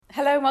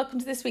Hello and welcome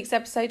to this week's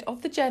episode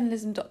of the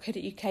journalism.co.uk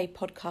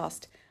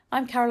podcast.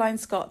 I'm Caroline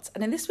Scott,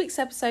 and in this week's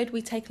episode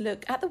we take a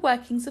look at the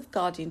workings of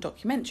Guardian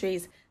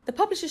Documentaries, the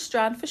publisher's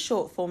strand for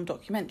short-form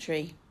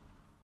documentary.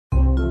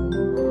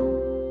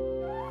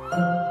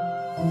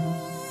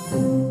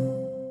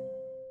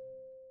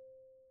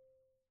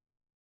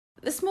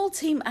 The small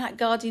team at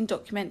Guardian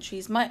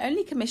Documentaries might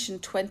only commission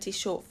 20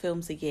 short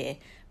films a year,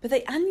 but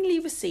they annually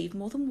receive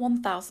more than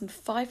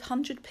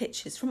 1,500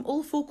 pitches from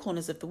all four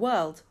corners of the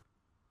world.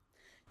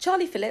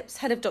 Charlie Phillips,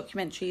 head of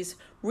documentaries,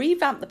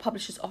 revamped the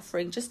publisher's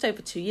offering just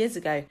over 2 years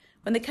ago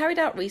when they carried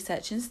out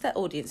research into their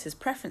audience's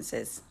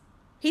preferences.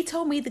 He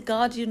told me the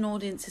Guardian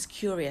audience is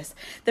curious,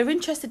 they're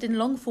interested in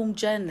long-form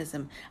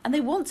journalism and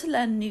they want to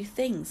learn new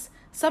things,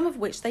 some of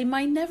which they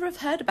might never have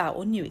heard about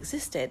or knew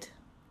existed.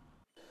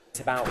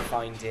 It's about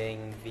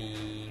finding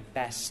the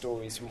best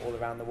stories from all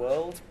around the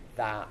world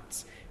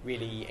that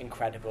really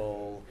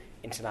incredible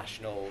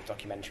international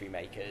documentary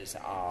makers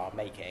are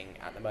making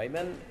at the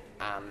moment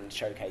and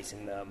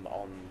showcasing them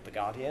on The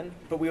Guardian.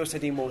 But we also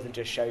do more than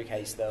just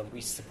showcase them. We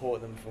support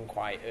them from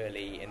quite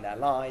early in their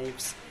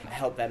lives,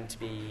 help them to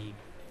be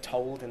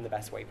told in the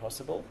best way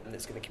possible and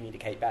that's going to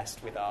communicate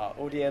best with our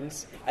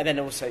audience, and then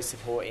also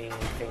supporting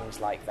things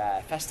like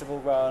their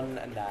festival run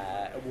and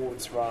their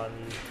awards run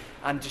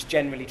and just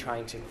generally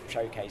trying to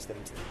showcase them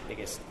to the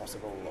biggest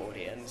possible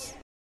audience.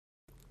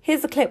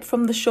 Here's a clip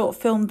from the short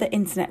film The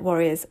Internet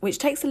Warriors, which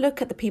takes a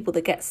look at the people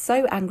that get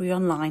so angry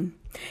online.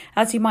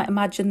 As you might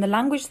imagine, the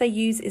language they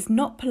use is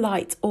not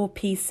polite or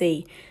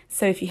PC,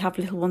 so if you have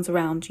little ones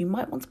around, you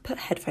might want to put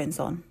headphones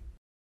on.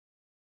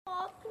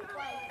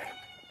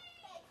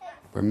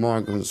 When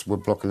migrants were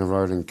blocking the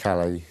road in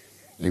Calais,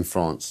 in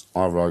France,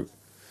 I wrote,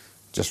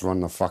 "Just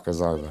run the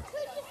fuckers over."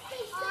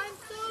 I'm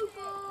so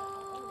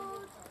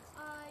bored.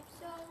 I'm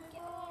so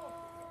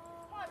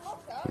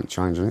bored. Ain't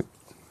changing it.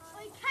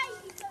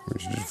 We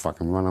should just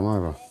fucking run them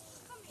over.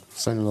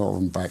 Send a lot of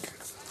them back.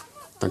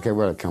 Don't care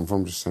where they come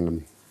from, just send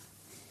them.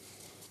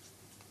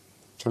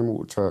 Send them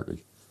all to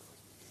Turkey.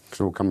 Because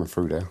they're all coming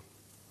through there.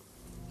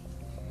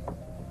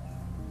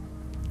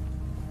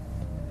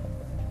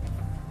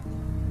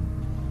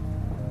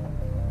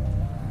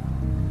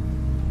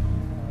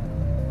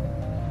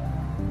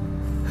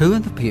 Who are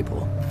the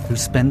people who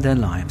spend their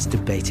lives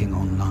debating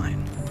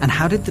online? And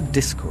how did the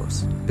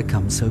discourse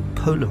become so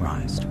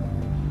polarised?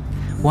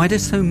 Why do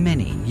so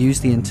many use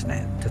the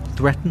internet to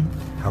threaten,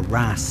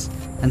 harass,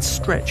 and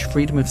stretch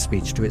freedom of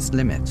speech to its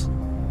limits?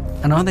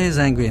 And are they as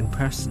angry in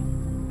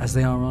person as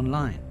they are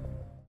online?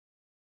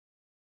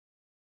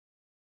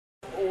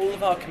 All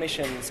of our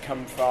commissions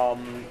come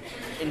from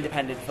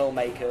independent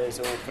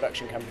filmmakers or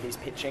production companies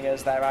pitching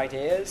us their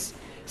ideas.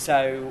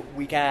 So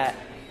we get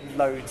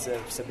loads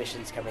of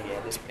submissions coming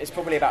in. It's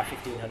probably about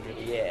 1,500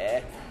 a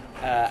year.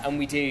 And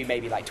we do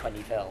maybe like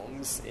 20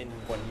 films in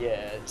 1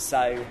 year.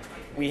 So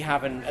we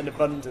have an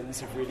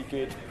abundance of really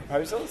good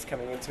proposals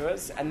coming into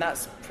us. And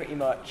that's pretty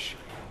much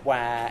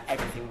where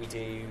everything we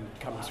do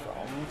comes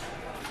from.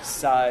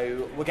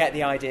 So we'll get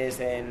the ideas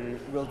in,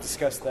 we'll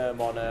discuss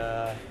them on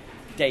a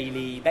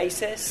daily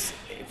basis.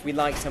 If we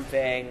like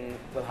something,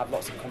 we'll have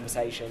lots of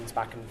conversations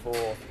back and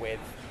forth with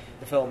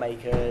the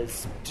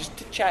filmmakers just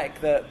to check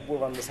that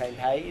we're on the same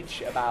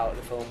page about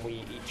the film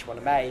we each want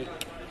to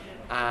make.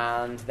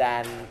 And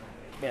then,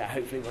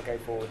 hopefully we'll go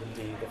forward and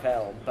do the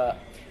film. But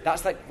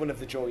that's like one of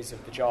the joys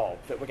of the job,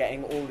 that we're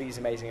getting all these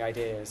amazing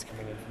ideas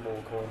coming in from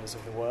all corners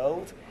of the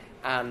world.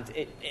 And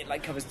it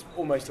like covers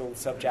almost all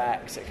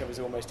subjects, it covers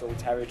almost all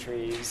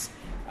territories.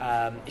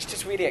 It's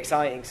just really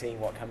exciting seeing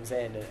what comes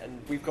in.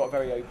 And we've got a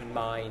very open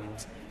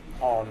mind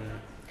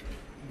on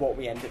what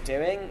we end up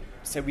doing.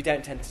 So we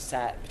don't tend to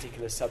set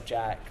particular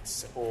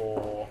subjects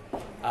or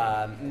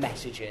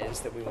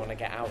messages that we want to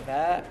get out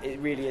there. It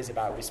really is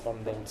about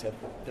responding to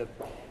the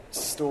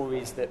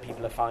stories that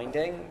people are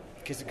finding,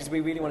 because we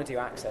really want to do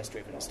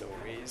access-driven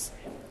stories,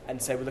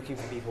 and so we're looking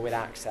for people with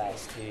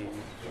access to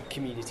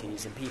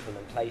communities and people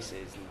and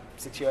places and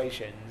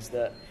situations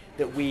that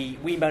we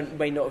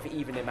may not have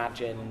even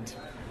imagined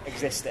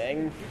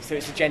existing. So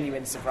it's a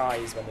genuine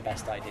surprise when the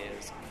best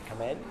ideas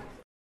come in.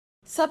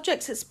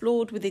 Subjects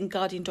explored within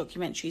Guardian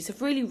Documentaries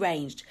have really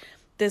ranged.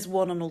 There's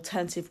one on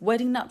alternative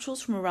wedding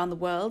nuptials from around the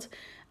world,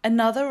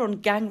 another on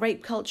gang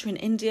rape culture in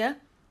India,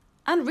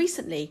 and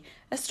recently,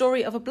 a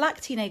story of a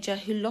black teenager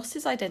who lost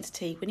his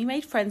identity when he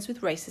made friends with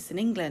racists in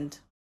England.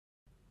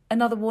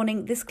 Another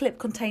warning, this clip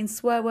contains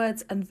swear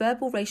words and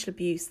verbal racial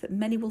abuse that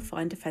many will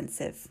find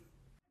offensive.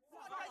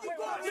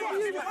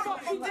 You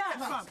fucking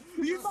mad!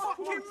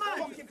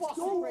 Go fuck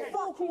away, go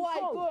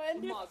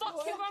on! You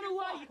fucking run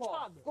away, you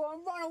cunt! Go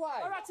on, run away!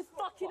 We're out to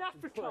fucking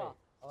Africa!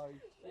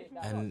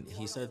 And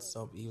he said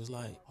something, he was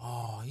like,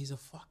 "Oh, he's a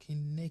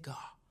fucking nigger.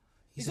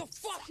 He's a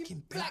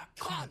fucking black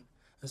cunt."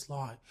 It's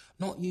like,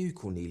 not you,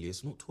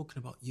 Cornelius, I'm not talking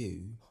about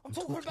you. I'm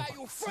talking about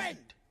your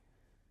friend!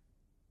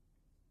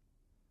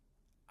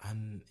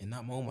 And in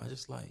that moment, I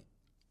just like,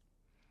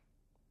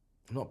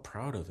 I'm not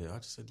proud of it. I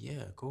just said,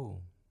 yeah,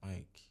 cool.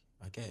 Like,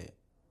 I get it.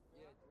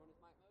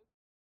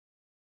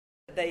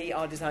 They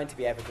are designed to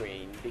be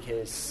evergreen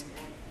because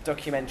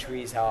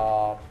documentaries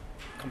are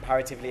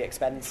comparatively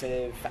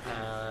expensive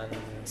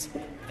and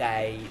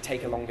they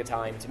take a longer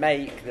time to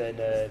make than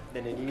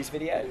a news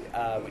video,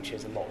 which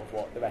is a lot of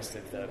what the rest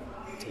of the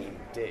team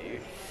do.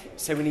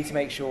 So we need to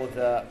make sure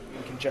that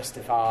we can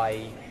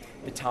justify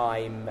the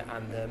time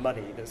and the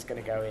money that's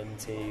going to go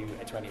into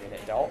a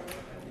 20-minute doc,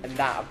 and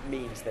that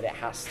means that it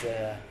has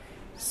to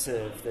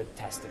serve the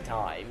test of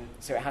time,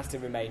 so it has to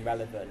remain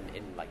relevant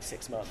in like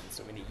 6 months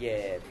or in a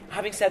year.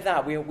 Having said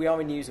that, we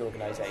are a news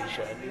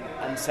organisation,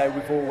 and so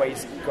we've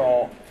always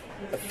got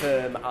a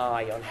firm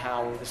eye on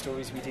how the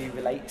stories we do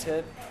relate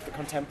to the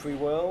contemporary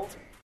world.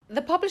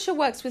 The publisher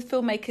works with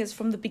filmmakers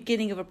from the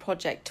beginning of a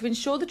project to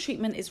ensure the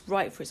treatment is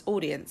right for its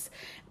audience.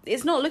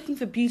 It's not looking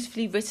for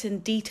beautifully written,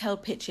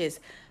 detailed pitches,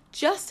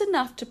 just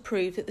enough to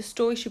prove that the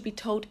story should be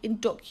told in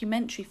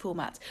documentary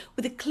format,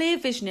 with a clear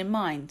vision in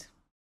mind.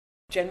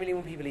 Generally,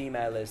 when people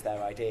email us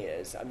their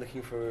ideas, I'm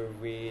looking for a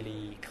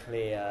really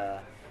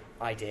clear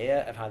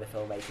idea of how the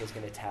filmmaker is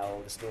going to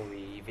tell the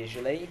story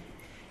visually.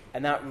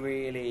 And that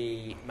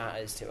really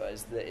matters to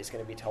us, that it's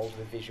going to be told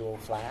with visual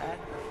flair.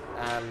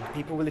 And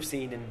people will have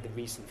seen in the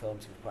recent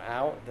films we've put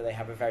out that they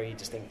have a very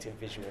distinctive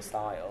visual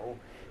style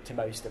to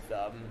most of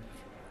them.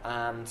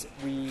 And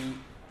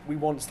we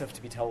want stuff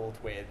to be told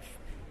with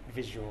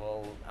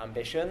visual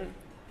ambition.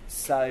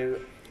 So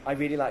I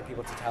really like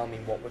people to tell me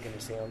what we're going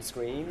to see on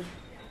screen.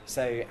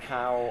 So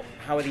how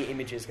are the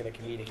images going to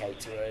communicate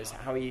to us?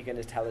 How are you going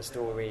to tell a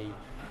story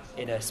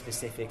in a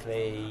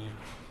specifically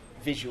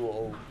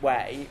visual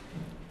way?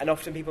 And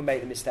often people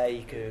make the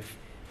mistake of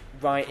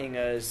writing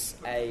us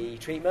a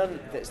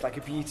treatment that's like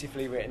a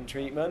beautifully written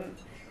treatment,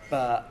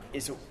 but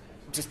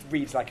just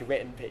reads like a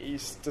written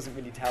piece, doesn't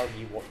really tell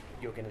you what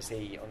you're going to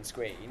see on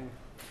screen.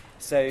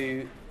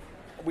 So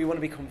we want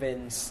to be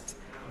convinced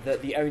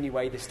that the only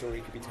way this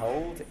story could be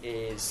told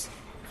is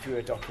through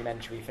a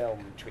documentary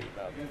film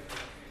treatment,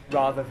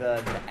 rather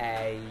than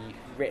a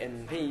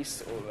written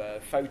piece or a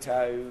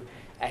photo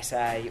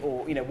essay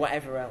or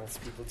whatever else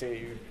people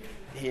do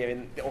here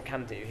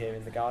can do here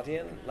in The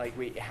Guardian.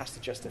 It has to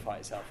justify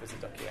itself as a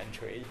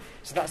documentary.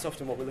 So that's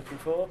often what we're looking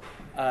for.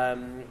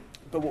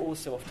 But we're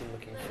also often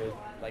looking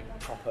for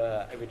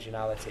proper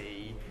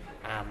originality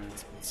and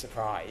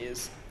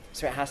surprise.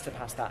 So it has to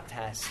pass that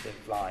test of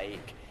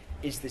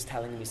is this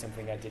telling me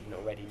something I didn't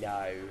already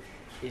know?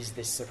 Is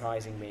this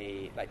surprising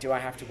me? Do I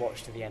have to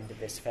watch to the end of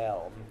this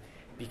film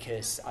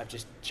because I've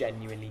just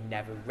genuinely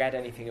never read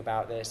anything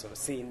about this or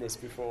seen this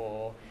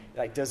before?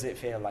 Does it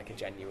feel like a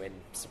genuine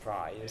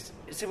surprise?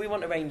 So we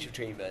want a range of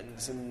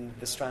treatments, and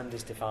the Strand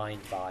is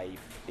defined by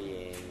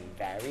being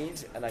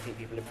varied, and I think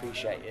people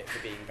appreciate it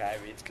for being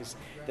varied because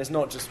there's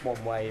not just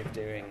one way of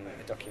doing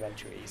a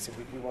documentary. So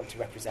we want to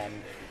represent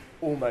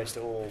almost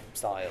all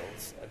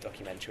styles of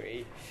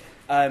documentary.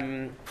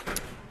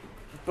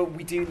 But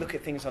we do look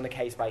at things on a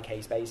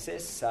case-by-case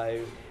basis.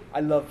 So I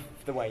love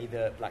the way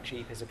that Black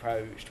Sheep is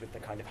approached with the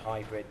kind of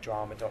hybrid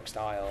drama doc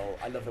style.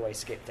 I love the way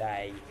Skip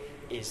Day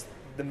is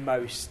the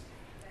most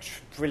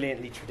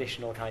brilliantly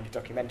traditional kind of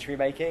documentary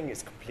making.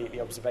 It's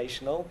completely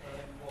observational.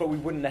 But we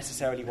wouldn't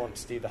necessarily want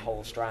to do the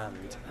whole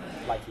Strand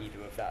like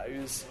either of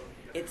those.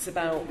 It's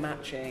about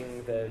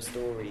matching the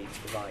story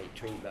to the right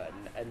treatment,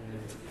 and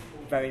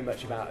very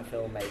much about a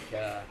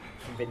filmmaker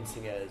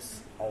convincing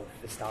us of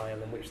the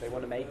style in which they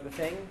want to make the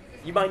thing.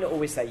 You might not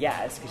always say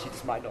yes, because you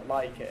just might not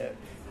like it,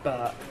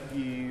 but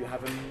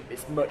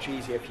it's much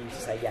easier for you to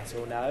say yes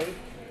or no.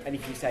 And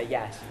if you say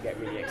yes, you get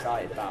really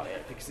excited about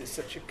it, because it's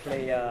such a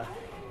clear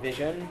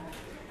vision.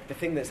 The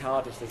thing that's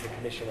hardest as a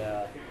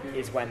commissioner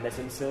is when there's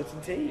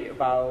uncertainty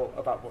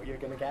about what you're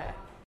going to get.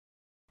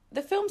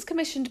 The films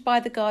commissioned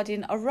by The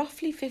Guardian are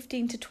roughly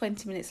 15 to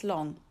 20 minutes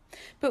long.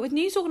 But with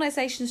news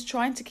organisations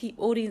trying to keep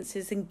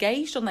audiences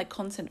engaged on their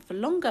content for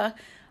longer,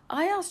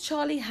 I asked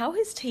Charlie how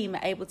his team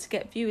are able to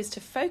get viewers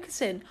to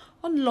focus in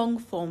on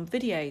long-form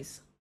videos.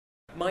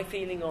 My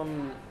feeling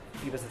on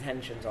people's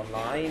attentions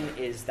online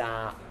is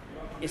that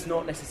it's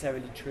not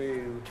necessarily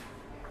true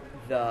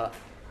that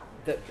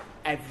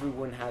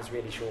everyone has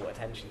really short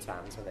attention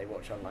spans when they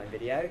watch online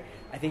video.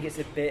 I think it's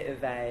a bit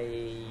of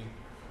a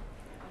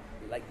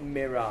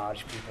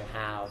mirage people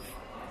have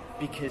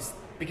because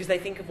they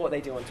think of what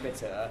they do on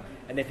Twitter,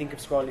 and they think of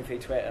scrolling through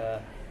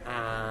Twitter,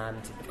 and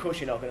of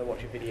course you're not going to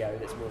watch a video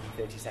that's more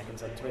than 30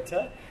 seconds on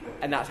Twitter,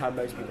 and that's how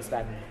most people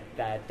spend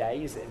their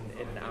days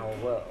in our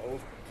world.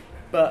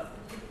 But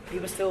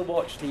people still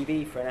watch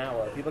TV for an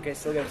hour. People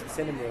still go to the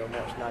cinema and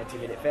watch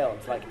 90-minute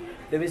films.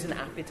 There is an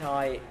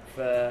appetite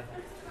for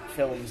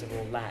films of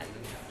all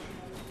length,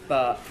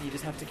 but you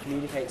just have to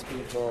communicate to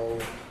people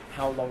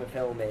how long a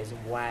film is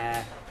and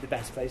where the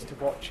best place to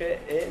watch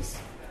it is.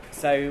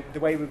 So the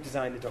way we've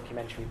designed the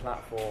documentary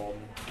platform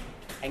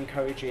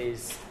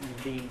encourages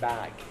lean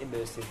back,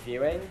 immersive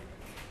viewing,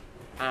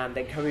 and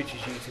encourages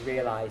you to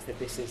realise that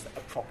this is a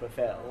proper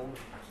film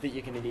that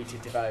you're going to need to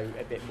devote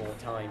a bit more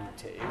time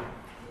to,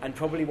 and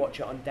probably watch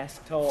it on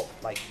desktop.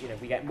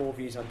 We get more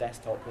views on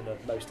desktop than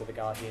most of the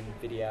Guardian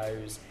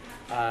videos.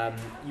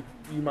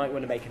 You might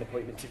want to make an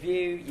appointment to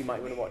view. You might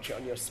want to watch it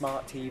on your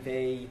smart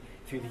TV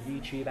through the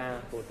YouTube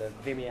app or the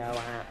Vimeo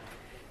app.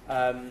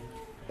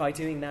 By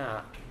doing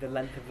that, the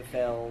length of the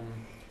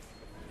film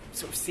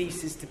sort of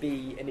ceases to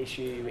be an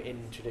issue in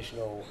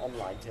traditional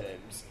online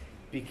terms,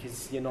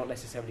 because you're not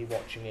necessarily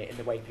watching it in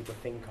the way people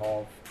think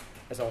of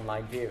as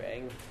online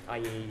viewing,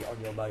 i.e.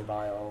 on your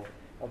mobile,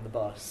 on the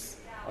bus,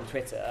 on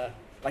Twitter.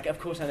 Like,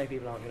 of course I know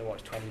people aren't going to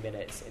watch 20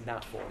 minutes in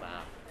that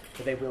format,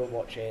 but they will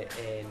watch it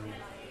in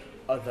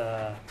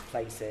other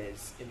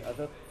places, in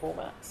other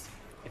formats,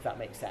 if that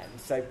makes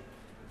sense. So,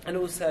 and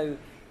also,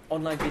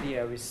 online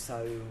video is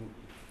so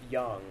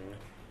young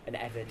and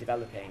ever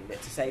developing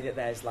that to say that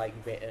there's like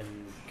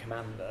written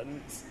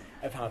commandments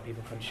of how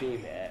people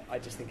consume it, I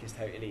just think is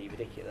totally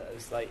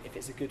ridiculous. Like, if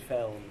it's a good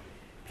film,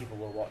 people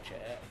will watch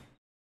it.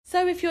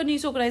 So if your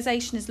news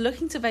organisation is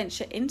looking to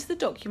venture into the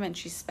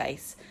documentary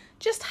space,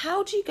 just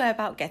how do you go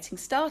about getting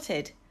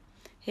started?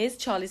 Here's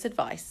Charlie's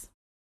advice.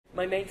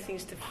 My main thing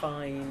is to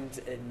find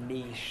a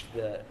niche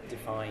that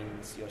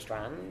defines your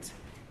strand.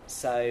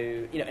 So,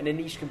 you know, and a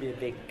niche can be a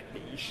big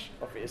niche,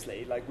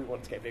 obviously. Like, we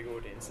want to get big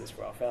audiences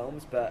for our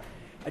films, but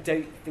I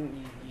don't think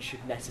you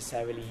should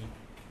necessarily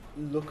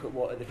look at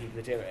what other people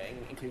are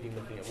doing, including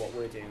looking at what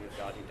we're doing with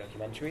Guardian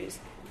documentaries,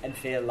 and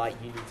feel like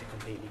you need to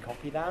completely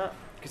copy that.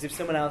 Because if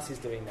someone else is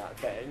doing that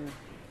thing,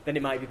 then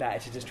it might be better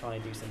to just try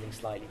and do something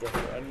slightly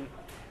different.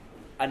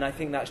 And I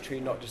think that's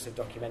true not just of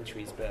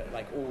documentaries, but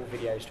like all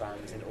video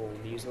strands and all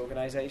news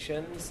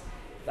organisations.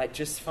 Like,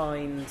 just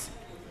find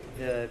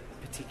the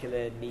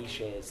particular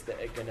niches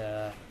that are going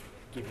to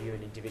give you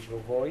an individual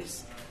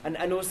voice,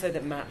 and also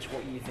that match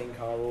what you think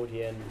our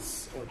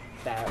audience or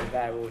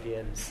their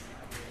audience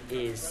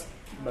is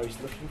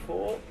most looking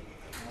for.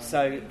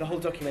 So the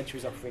whole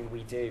documentaries offering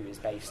we do is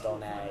based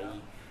on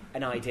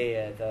an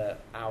idea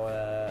that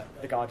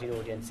the Guardian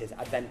audience is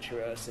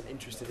adventurous and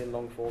interested in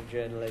long-form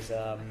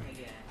journalism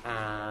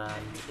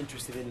and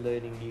interested in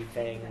learning new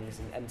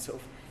things, and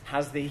sort of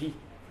has the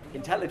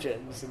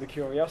intelligence and the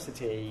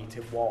curiosity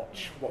to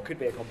watch what could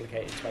be a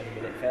complicated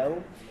 20-minute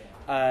film.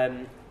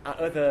 At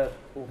other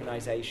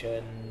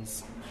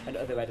organisations and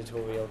other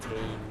editorial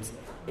teams,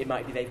 it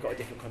might be they've got a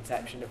different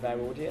conception of their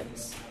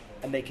audience,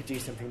 and they could do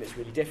something that's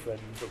really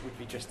different but would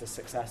be just as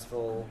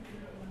successful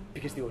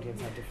because the audience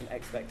had different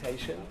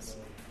expectations.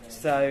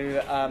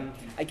 So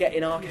I get,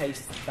 in our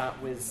case, that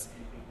was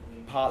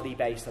partly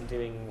based on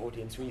doing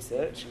audience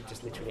research and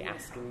just literally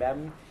asking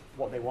them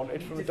what they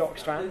wanted from a doc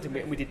strand, and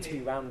we did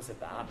 2 rounds of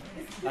that.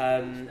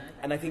 And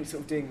I think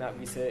sort of doing that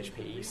research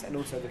piece and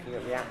also looking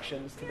at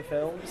reactions to the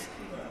films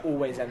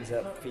always ends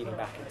up feeding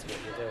back into what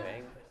you're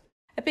doing.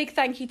 A big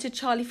thank you to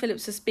Charlie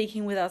Phillips for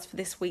speaking with us for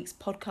this week's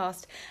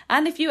podcast.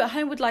 And if you at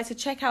home would like to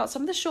check out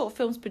some of the short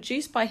films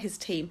produced by his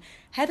team,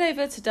 head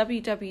over to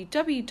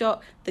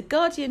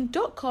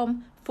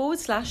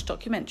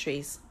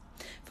www.theguardian.com/documentaries.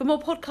 For more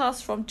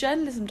podcasts from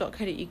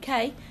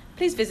journalism.co.uk,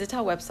 please visit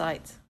our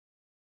website.